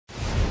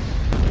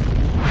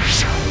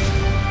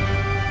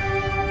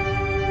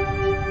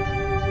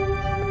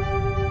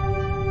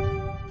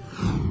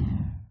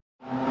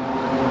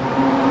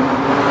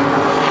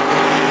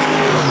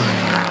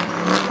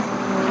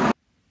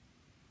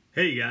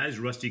guys,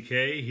 Rusty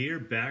K here,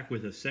 back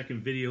with a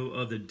second video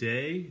of the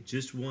day.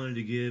 Just wanted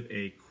to give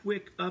a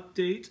quick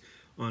update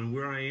on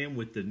where I am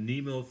with the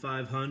Nemo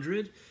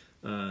 500.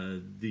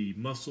 The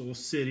Muscle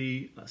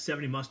City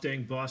 70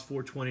 Mustang Boss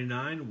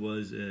 429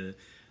 was a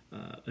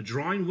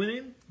drawing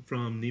winning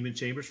from Neiman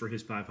Chambers for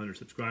his 500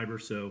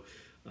 subscribers. So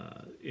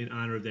in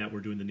honor of that,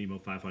 we're doing the Nemo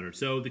 500.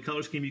 So the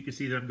color scheme you can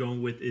see that I'm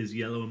going with is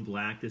yellow and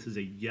black. This is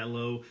a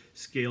yellow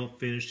scale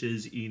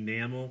finishes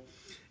enamel.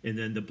 And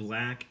then the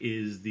black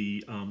is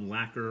the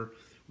lacquer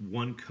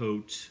one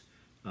coat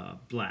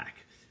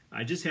black.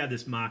 I just have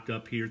this mocked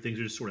up here. Things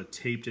are just sort of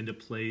taped into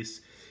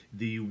place.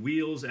 The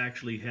wheels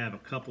actually have a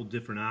couple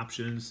different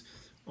options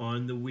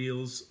on the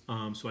wheels.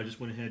 So I just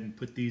went ahead and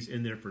put these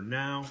in there for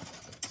now.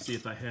 See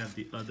if I have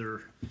the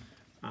other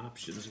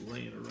options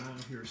laying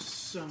around here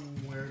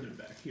somewhere. They're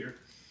back here.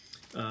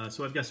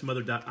 So I've got some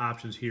other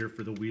options here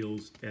for the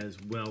wheels as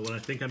well. What I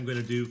think I'm going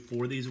to do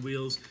for these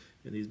wheels,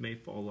 and these may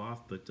fall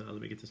off, but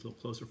let me get this a little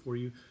closer for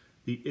you.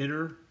 The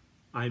inner,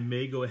 I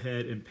may go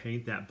ahead and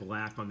paint that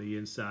black on the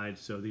inside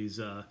so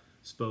these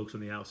spokes on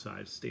the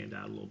outside stand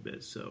out a little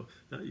bit. So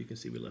you can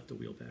see we left the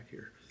wheel back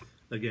here.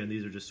 Again,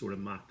 these are just sort of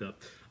mocked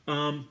up.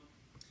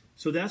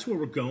 So that's where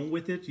we're going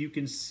with it. You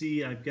can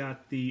see I've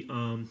got the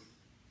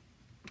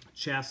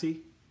chassis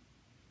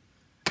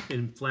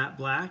in flat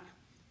black,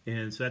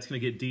 and so that's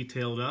going to get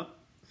detailed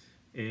up.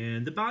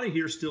 And the body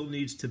here still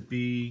needs to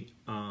be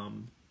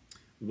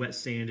wet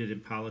sanded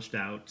and polished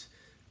out.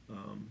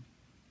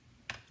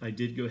 I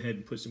did go ahead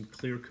and put some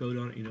clear coat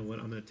on it. You know what,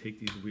 I'm going to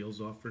take these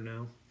wheels off for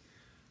now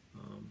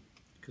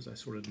because I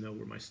sort of know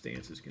where my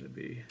stance is going to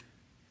be.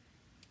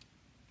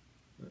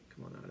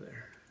 Come on out of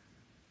there.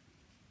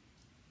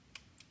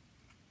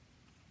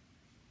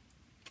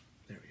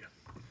 There we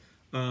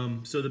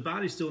go. So the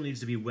body still needs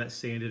to be wet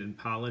sanded and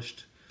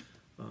polished,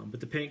 but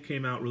the paint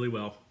came out really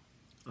well,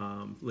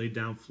 laid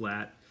down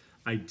flat.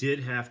 I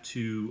did have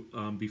to,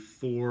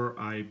 before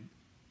I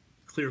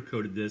clear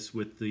coated this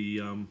with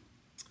the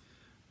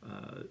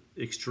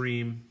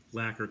extreme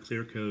lacquer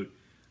clear coat,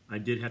 I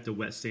did have to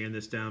wet sand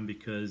this down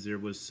because there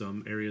was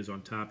some areas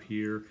on top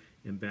here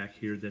and back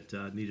here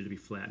that needed to be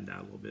flattened out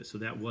a little bit. So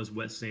that was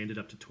wet sanded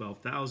up to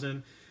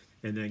 12,000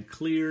 and then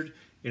cleared,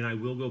 and I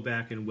will go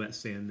back and wet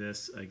sand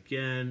this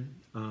again.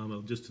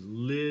 Just a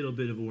little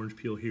bit of orange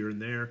peel here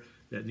and there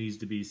that needs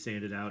to be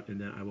sanded out, and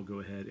then I will go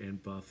ahead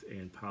and buff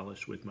and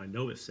polish with my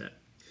Nova set.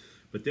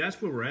 But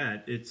that's where we're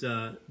at. It's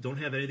don't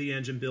have any of the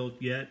engine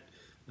built yet.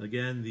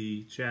 Again,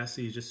 the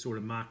chassis is just sort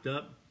of mocked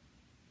up.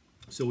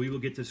 So we will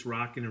get this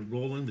rocking and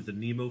rolling with the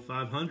Nemo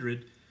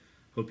 500.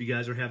 Hope you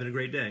guys are having a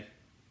great day.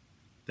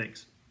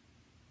 Thanks.